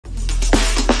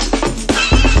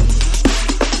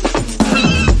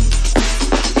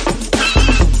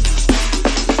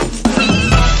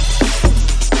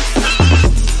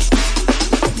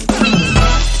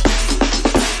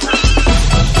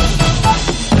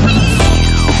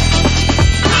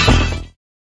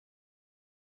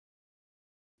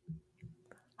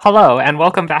Hello, and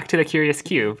welcome back to the Curious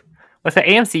Cube. With the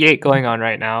AMC8 going on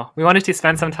right now, we wanted to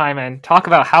spend some time and talk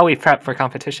about how we prep for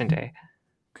competition day.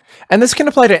 And this can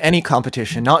apply to any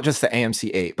competition, not just the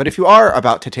AMC8. But if you are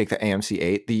about to take the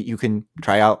AMC8, you can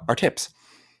try out our tips.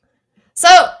 So,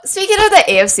 speaking of the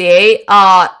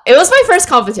AMC8, it was my first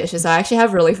competition, so I actually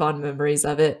have really fond memories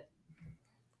of it.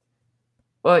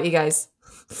 What about you guys?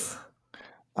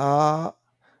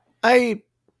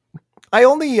 I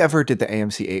only ever did the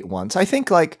AMC8 once. I think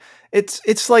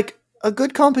it's like a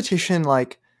good competition.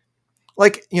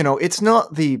 It's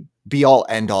not the be all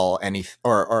end all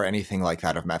or anything like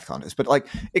that of math contest, but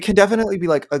it can definitely be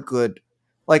like a good,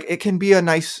 it can be a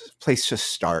nice place to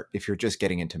start if you're just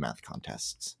getting into math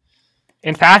contests.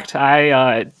 In fact,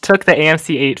 I took the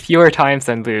AMC8 fewer times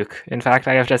than Luke. In fact,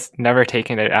 I have just never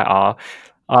taken it at all.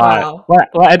 Wow. What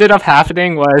ended up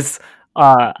happening was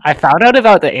I found out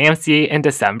about the AMC8 in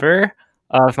December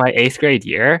of my 8th grade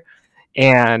year,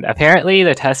 and apparently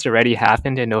the test already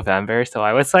happened in November, so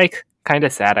I was kind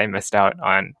of sad I missed out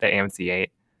on the AMC8.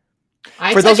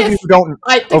 For those of you who don't,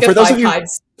 I took it 5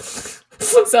 times.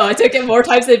 So I took it more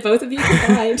times than both of you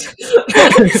combined.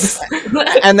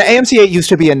 And the AMC8 used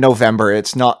to be in November.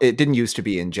 It didn't used to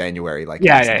be in January.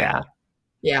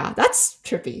 Yeah, that's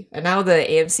trippy. And now the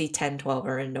AMC 10, 12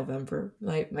 are in November.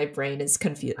 My brain is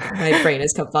confused. My brain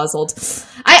is confuzzled.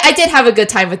 I did have a good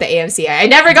time with the AMC. I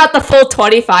never got the full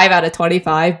 25 out of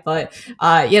 25, but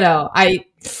it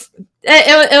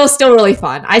was still really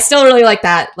fun. I still really like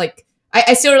that.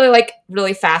 I still really like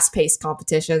really fast-paced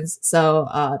competitions. So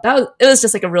it was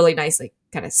just a really nice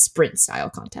kind of sprint style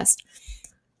contest.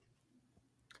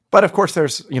 But of course,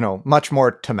 there's much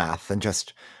more to math than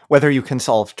just whether you can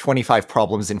solve 25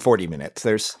 problems in 40 minutes.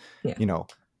 There's it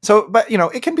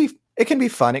can be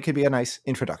fun. It could be a nice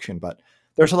introduction, but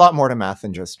there's a lot more to math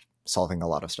than just solving a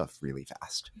lot of stuff really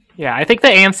fast. Yeah, I think the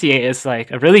AMCA is a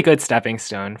really good stepping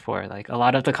stone for a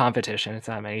lot of the competitions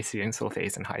that many students will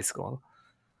face in high school.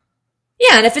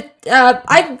 Yeah, and if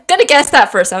I'm gonna guess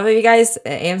that for some of you guys,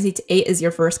 AMC 8 is your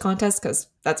first contest because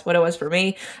that's what it was for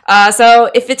me.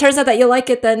 So if it turns out that you like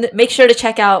it, then make sure to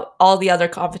check out all the other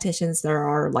competitions there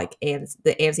are, like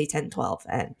the AMC 10, 12,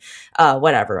 and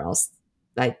whatever else.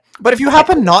 But if you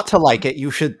happen not to like it,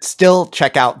 you should still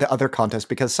check out the other contests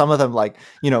because some of them,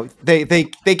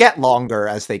 they get longer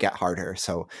as they get harder.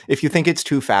 So if you think it's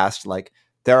too fast,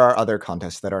 there are other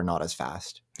contests that are not as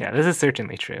fast. Yeah, this is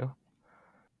certainly true.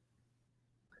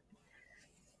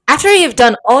 After you've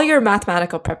done all your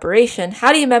mathematical preparation,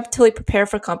 how do you mentally prepare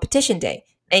for competition day?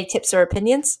 Any tips or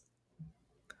opinions?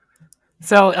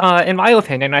 So, in my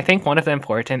opinion, I think one of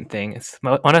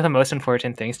the most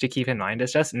important things to keep in mind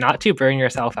is just not to burn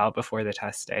yourself out before the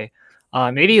test day.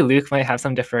 Maybe Luke might have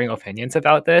some differing opinions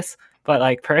about this,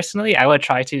 but personally, I would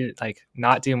try to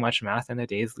not do much math in the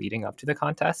days leading up to the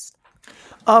contest.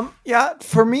 Yeah,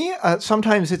 for me,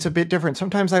 sometimes it's a bit different.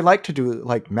 Sometimes I like to do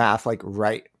math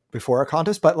right before a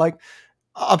contest, but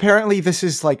apparently this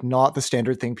is not the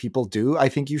standard thing people do. I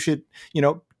think you should,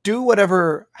 do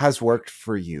whatever has worked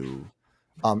for you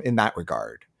in that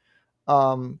regard.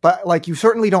 But you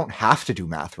certainly don't have to do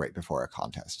math right before a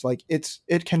contest.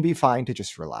 It can be fine to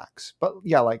just relax. But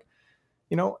yeah,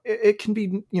 it can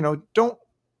be, don't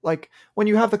when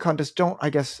you have the contest,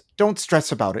 don't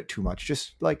stress about it too much.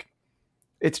 Just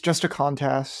it's just a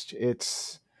contest.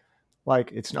 It's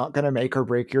not going to make or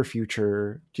break your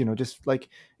future, just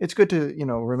it's good to,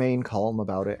 remain calm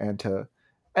about it and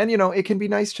it can be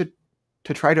nice to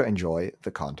try to enjoy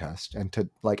the contest and to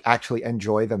actually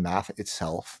enjoy the math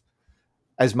itself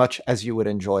as much as you would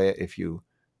enjoy it if you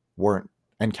weren't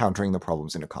encountering the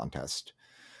problems in a contest.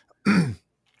 I've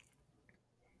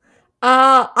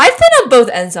been on both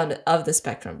ends of the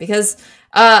spectrum because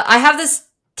I have this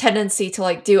tendency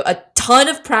to do a ton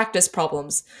of practice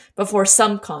problems before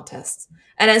some contests,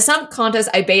 and in some contests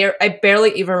I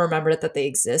barely even remember that they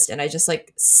exist, and I just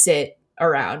sit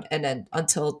around and then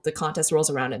until the contest rolls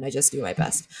around and I just do my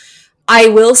best. I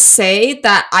will say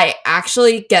that I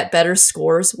actually get better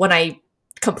scores when I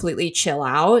completely chill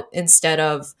out instead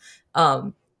of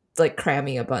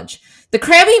cramming a bunch. The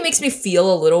cramming makes me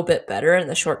feel a little bit better in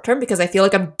the short term because I feel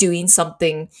like I'm doing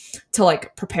something to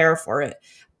prepare for it,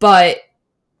 but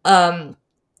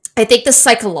I think the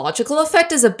psychological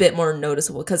effect is a bit more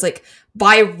noticeable because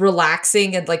by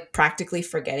relaxing and practically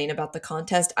forgetting about the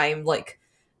contest, I'm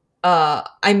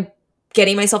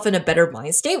getting myself in a better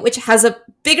mind state, which has a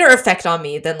bigger effect on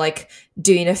me than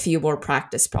doing a few more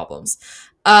practice problems.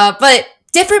 But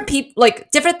different people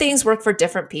different things work for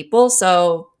different people,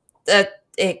 so that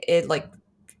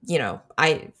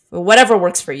whatever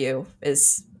works for you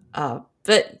is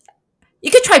but you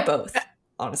could try both.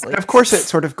 honestly. And of course, it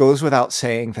sort of goes without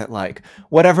saying that, like,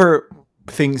 whatever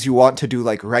things you want to do,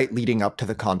 like, right leading up to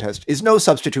the contest is no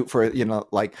substitute for, you know,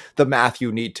 like, the math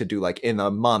you need to do, like, in the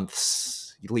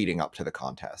months leading up to the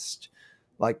contest.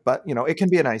 Like, but, you know, it can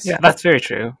be a nice, Yeah, that's very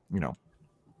true. you know.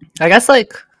 I guess,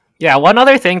 like, yeah, one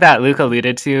other thing that Luke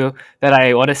alluded to that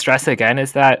I want to stress again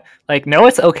is that, like, no,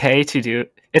 it's okay to do.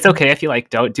 It's okay if you, like,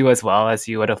 don't do as well as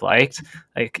you would have liked.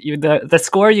 Like, the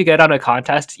score you get on a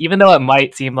contest, even though it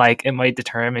might seem like it might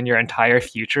determine your entire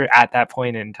future at that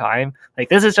point in time, like,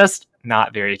 this is just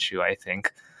not very true, I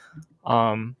think.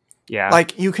 Yeah.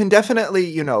 Like, you can definitely,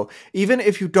 you know, even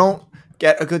if you don't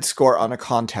get a good score on a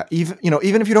contest, even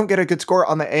if you don't get a good score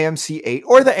on the AMC 8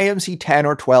 or the AMC 10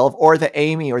 or 12 or the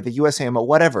AMI or the USAM or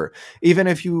whatever, even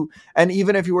if you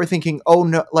were thinking, oh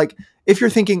no, like, if you're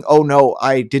thinking, oh no,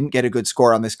 I didn't get a good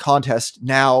score on this contest,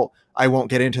 now I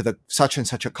won't get into the such and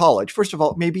such a college. First of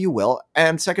all, maybe you will.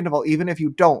 And second of all, even if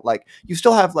you don't, like, you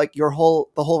still have, like, the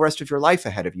whole rest of your life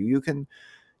ahead of you. You can,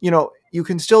 you know, you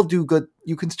can still do good,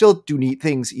 you can still do neat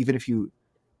things, even if you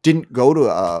didn't go to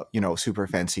a, you know, super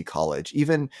fancy college.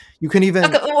 Even you can even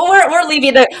Okay, we're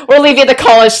leaving the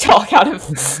college talk out of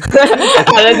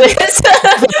out of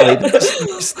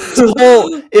this.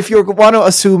 If you want to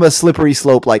assume a slippery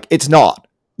slope, like, it's not.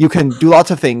 You can do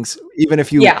lots of things, even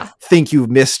if you think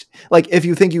you've missed. Like, if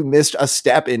you think you missed a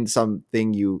step in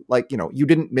something, you, like, you know, you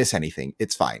didn't miss anything.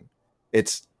 It's fine.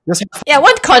 It's just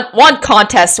one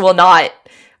contest will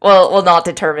not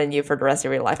determine you for the rest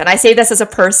of your life. And I say this as a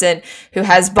person who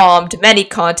has bombed many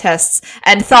contests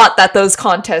and thought that those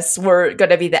contests were going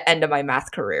to be the end of my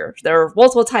math career. There were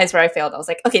multiple times where I failed. I was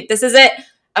like, okay, this is it.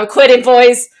 I'm quitting,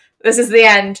 boys. This is the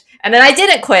end. And then I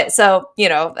didn't quit. So, you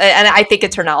know, and I think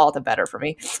it turned out all the better for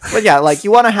me. But yeah, like,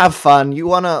 you want to have fun. You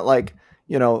want to, like,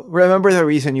 you know, remember the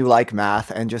reason you like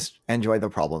math and just enjoy the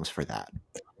problems for that.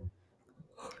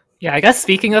 Yeah, I guess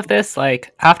speaking of this,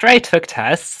 like, after I took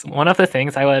tests, one of the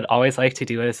things I would always like to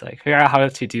do is, like, figure out how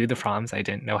to do the problems I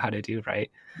didn't know how to do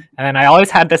right. And then I always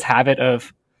had this habit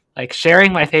of, like,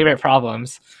 sharing my favorite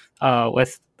problems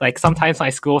with, like, sometimes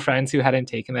my school friends who hadn't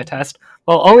taken the test.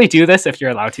 Well, only do this if you're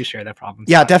allowed to share the problems.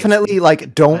 Yeah, definitely,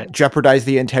 like, don't jeopardize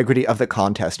the integrity of the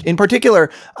contest. In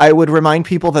particular, I would remind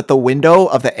people that the window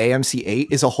of the AMC 8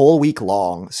 is a whole week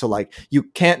long. So, like, you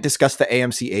can't discuss the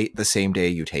AMC 8 the same day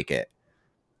you take it.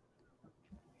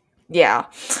 Yeah.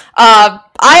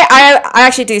 I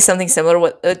actually do something similar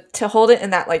with to Holden in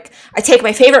that, like, I take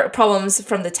my favorite problems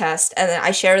from the test and then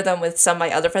I share them with some of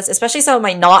my other friends, especially some of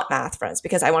my not math friends,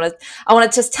 because I want to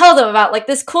just tell them about, like,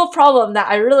 this cool problem that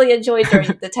I really enjoyed during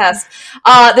the test.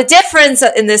 The difference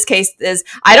in this case is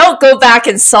I don't go back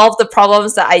and solve the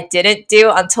problems that I didn't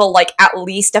do until, like, at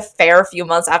least a fair few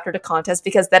months after the contest,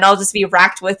 because then I'll just be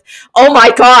racked with, oh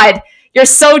my god, you're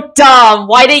so dumb.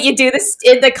 Why didn't you do this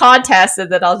in the contest?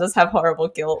 And then I'll just have horrible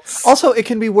guilt. Also, it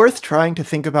can be worth trying to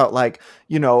think about, like,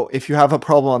 you know, if you have a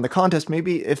problem on the contest,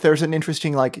 maybe if there's an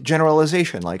interesting, like,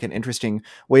 generalization, like an interesting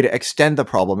way to extend the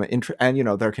problem. And, you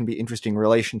know, there can be interesting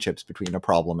relationships between a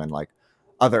problem and, like,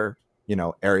 other, you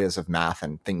know, areas of math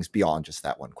and things beyond just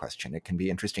that one question. It can be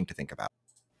interesting to think about.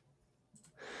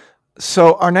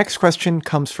 So our next question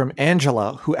comes from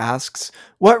Angela, who asks,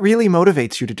 what really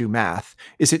motivates you to do math?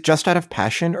 Is it just out of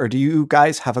passion, or do you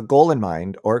guys have a goal in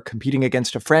mind, or competing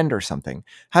against a friend or something?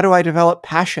 How do I develop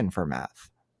passion for math?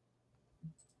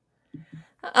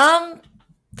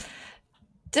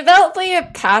 Developing a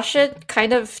passion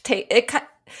kind of it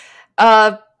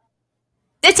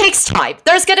takes time.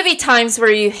 There's going to be times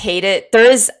where you hate it.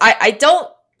 I don't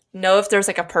know if there's,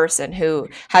 like, a person who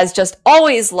has just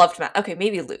always loved math. Okay,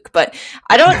 maybe Luke, but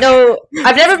I don't know.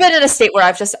 I've never been in a state where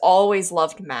I've just always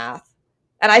loved math.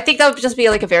 And I think that would just be,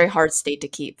 like, a very hard state to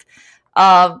keep.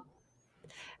 I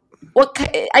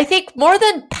think more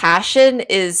than passion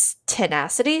is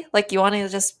tenacity. Like, you want to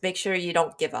just make sure you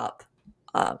don't give up.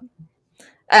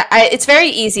 It's very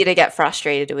easy to get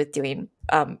frustrated with doing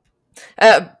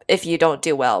if you don't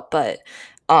do well, but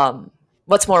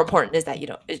what's more important is that you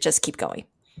don't just keep going.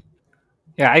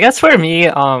 Yeah, I guess for me,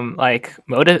 like,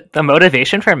 the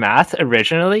motivation for math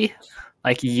originally,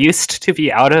 like, used to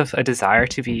be out of a desire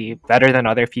to be better than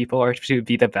other people or to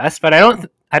be the best, but I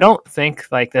don't think,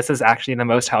 like, this is actually the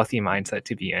most healthy mindset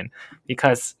to be in,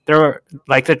 because the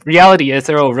reality is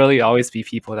there will really always be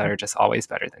people that are just always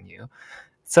better than you.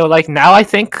 So, like, now I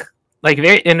think, like,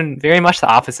 very much the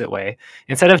opposite way.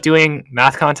 Instead of doing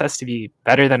math contests to be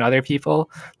better than other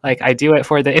people, like, I do it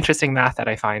for the interesting math that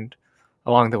I find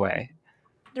along the way.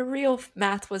 The real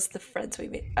math was the friends we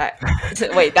made.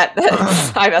 Wait, that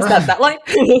I messed up that line.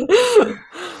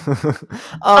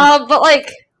 But, like,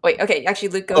 wait, okay, actually,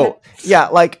 Luke, go ahead. Yeah,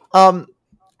 like,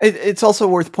 It's also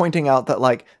worth pointing out that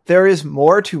like there is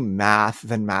more to math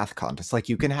than math contests. Like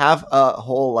you can have a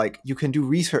whole like you can do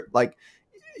research like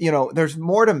there's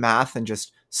more to math than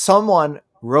just someone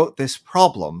wrote this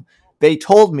problem. They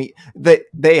told me that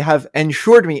they have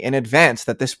ensured me in advance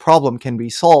that this problem can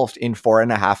be solved in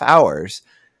 4.5 hours.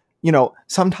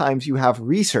 Sometimes you have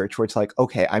research where it's like,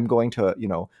 okay, I'm going to,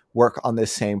 work on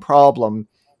this same problem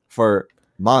for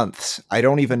months. I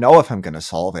don't even know if I'm going to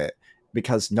solve it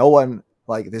because no one,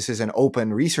 like, this is an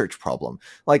open research problem.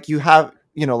 Like you have,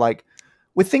 like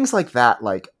with things like that,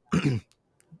 like,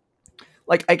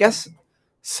 like, I guess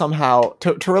somehow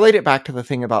to relate it back to the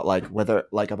thing about like whether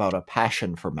like about a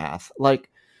passion for math, like,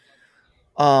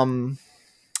 I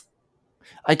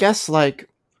guess like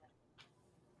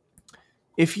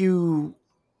if you,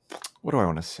 what do I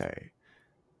want to say?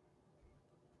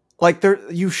 Like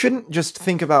you shouldn't just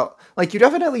think about like you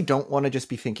definitely don't want to just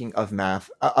be thinking of math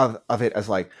of it as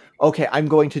like, okay, I'm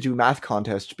going to do math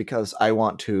contest because I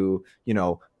want to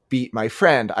beat my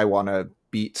friend. I want to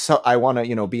I want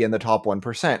to be in the top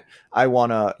 1%. I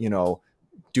want to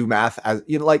do math as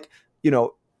it's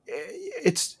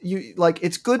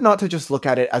good not to just look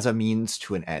at it as a means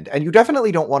to an end, and you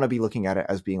definitely don't want to be looking at it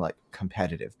as being like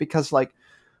competitive because like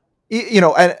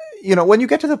when you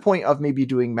get to the point of maybe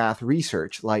doing math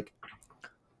research, like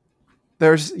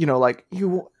there's, like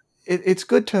it's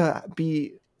good to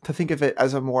think of it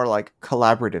as a more like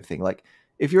collaborative thing. Like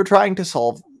if you're trying to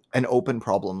solve an open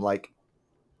problem, like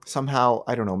somehow,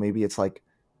 I don't know, maybe it's like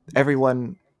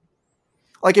everyone,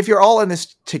 like if you're all in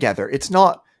this together, it's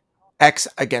not X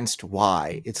against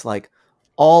Y. It's like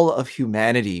all of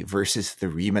humanity versus the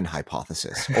Riemann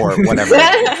hypothesis or whatever.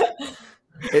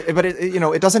 But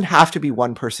it doesn't have to be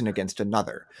one person against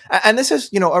another. And this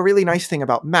is, a really nice thing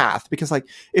about math, because like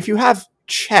if you have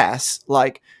chess,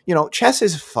 like, chess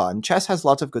is fun. Chess has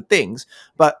lots of good things.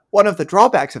 But one of the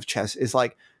drawbacks of chess is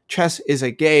like chess is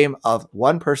a game of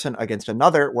one person against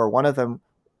another where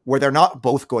they're not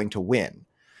both going to win.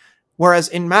 Whereas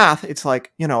in math, it's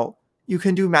like, you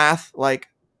can do math like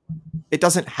it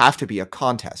doesn't have to be a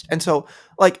contest. And so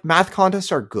like math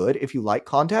contests are good if you like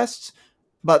contests.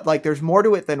 But like, there's more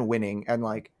to it than winning, and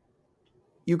like,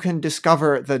 you can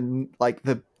discover the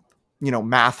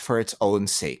math for its own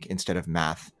sake instead of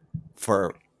math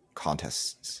for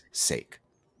contests' sake,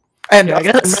 and Yeah, I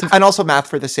guess. and also math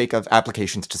for the sake of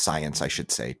applications to science, I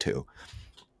should say too.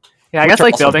 Yeah, I guess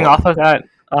like building off of that,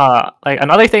 like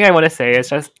another thing I want to say is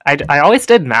just I always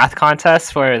did math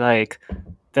contests for like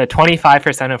the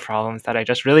 25% of problems that I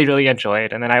just really, really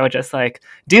enjoyed, and then I would just like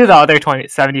do the other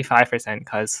 75%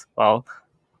 because, well,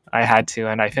 I had to,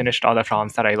 and I finished all the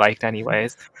problems that I liked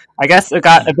anyways. I guess it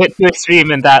got a bit too extreme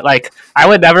in that like I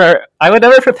would never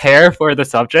prepare for the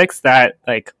subjects that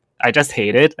like I just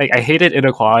hated. Like I hated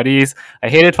inequalities, I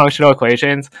hated functional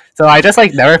equations, so I just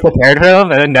like never prepared for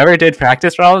them and then never did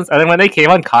practice problems. And then when they came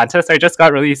on contests, I just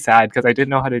got really sad because I didn't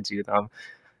know how to do them.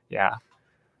 Yeah.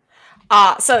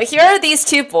 So here are these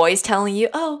two boys telling you,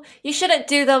 oh, you shouldn't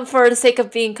do them for the sake of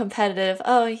being competitive.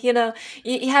 Oh, you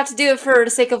have to do it for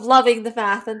the sake of loving the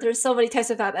math, and there's so many types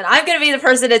of math. And I'm going to be the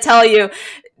person to tell you,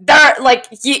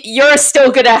 you're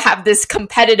still going to have this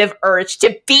competitive urge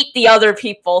to beat the other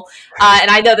people.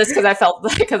 And I know this because I feel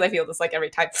this like every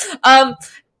time.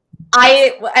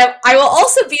 I will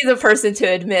also be the person to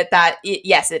admit that,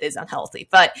 yes, it is unhealthy,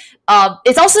 but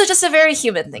it's also just a very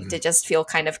human thing to just feel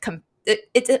kind of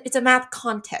it's a math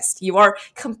contest. You are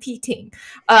competing.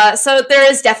 So there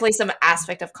is definitely some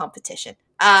aspect of competition.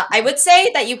 I would say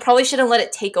that you probably shouldn't let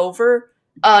it take over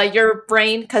your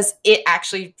brain, because it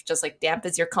actually just like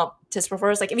dampens your contest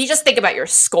performance. Like if you just think about your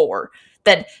score,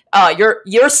 then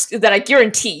then I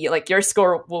guarantee like your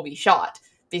score will be shot,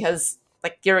 because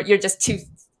like you're just too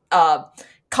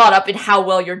caught up in how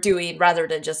well you're doing rather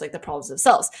than just like the problems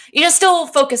themselves. You just still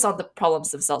focus on the problems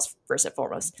themselves first and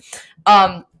foremost.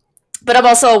 But I'm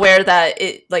also aware that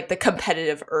it like the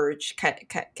competitive urge can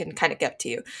kind of get to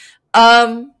you.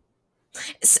 And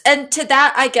to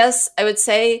that, I guess I would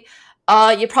say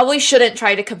you probably shouldn't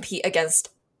try to compete against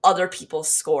other people's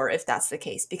score if that's the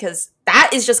case, because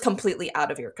that is just completely out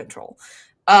of your control.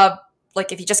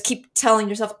 Like if you just keep telling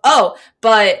yourself, oh,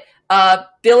 but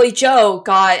Billy Joe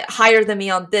got higher than me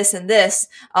on this and this.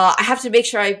 I have to make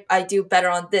sure I do better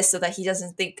on this so that he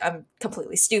doesn't think I'm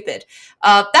completely stupid.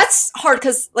 That's hard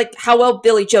because like how well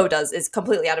Billy Joe does is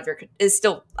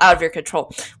still out of your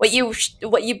control. What you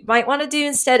might want to do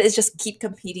instead is just keep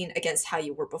competing against how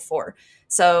you were before.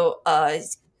 So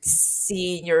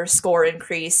seeing your score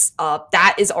increase,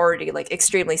 that is already like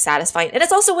extremely satisfying, and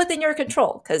it's also within your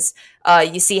control because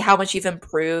you see how much you've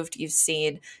improved. You've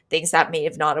seen things that may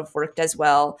have not have worked as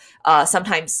well.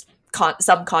 Sometimes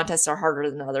some contests are harder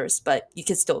than others, but you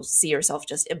can still see yourself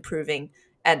just improving,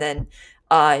 and then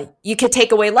you can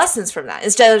take away lessons from that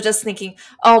instead of just thinking,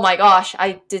 oh my gosh,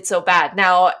 I did so bad,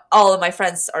 now all of my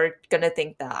friends are gonna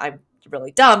think that I'm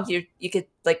really dumb. You could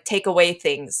like take away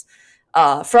things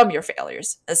from your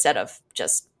failures instead of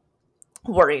just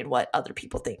worrying what other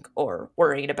people think or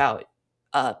worrying about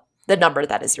the number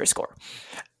that is your score.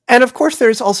 And of course,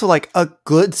 there's also like a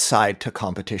good side to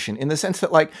competition in the sense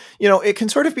that, like, you know, it can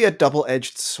sort of be a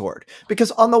double-edged sword. Because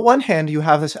on the one hand, you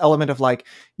have this element of like,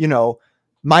 you know,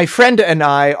 my friend and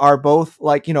I are both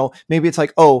like, you know, maybe it's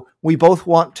like, oh, we both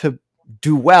want to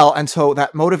do well. And so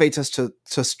that motivates us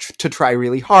to try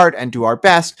really hard and do our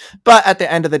best. But at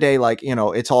the end of the day, like, you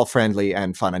know, it's all friendly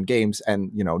and fun and games, and,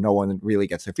 you know, no one really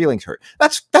gets their feelings hurt.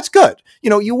 That's good. You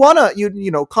know, you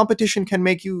know, competition can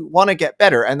make you want to get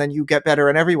better, and then you get better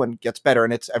and everyone gets better,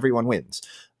 and it's everyone wins.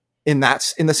 In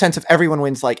the sense of everyone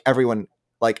wins, like everyone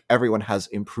has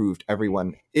improved.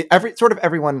 Everyone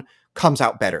comes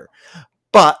out better.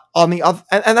 But on the other,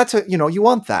 and that's you know, you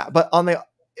want that, but on the,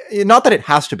 not that it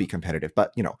has to be competitive,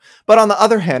 but, you know, but on the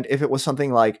other hand, if it was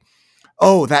something like,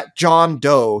 oh, that John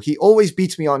Doe, he always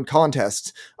beats me on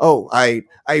contests. Oh, I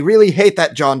really hate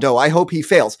that John Doe. I hope he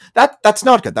fails. That's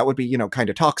not good. That would be, you know, kind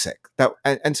of toxic.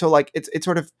 And so like, it's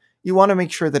sort of, you want to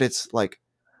make sure that it's like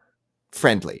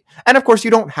friendly. And of course,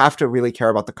 you don't have to really care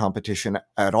about the competition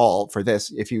at all for this.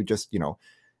 If you just, you know,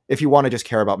 if you want to just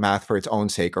care about math for its own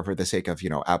sake, or for the sake of, you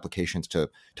know, applications to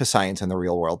science in the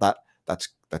real world,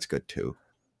 that's good too.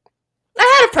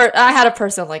 I had a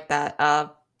person like that.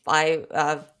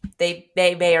 They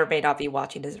may or may not be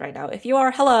watching this right now. If you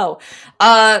are, hello.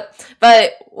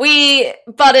 But we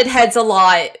butted heads a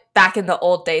lot back in the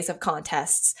old days of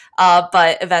contests.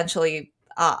 But eventually,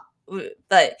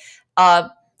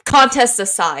 contests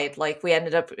aside, like, we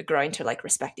ended up growing to like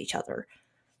respect each other.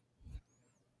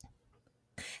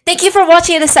 Thank you for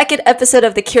watching the second episode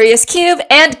of The Curious Cube,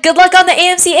 and good luck on the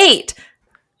AMC 8!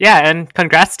 Yeah, and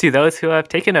congrats to those who have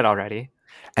taken it already.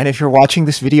 And if you're watching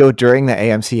this video during the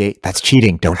AMC 8, that's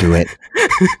cheating. Don't do it.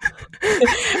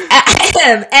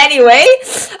 Anyway,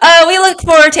 we look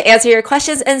forward to answering your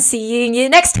questions and seeing you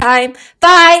next time.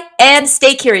 Bye, and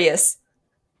stay curious.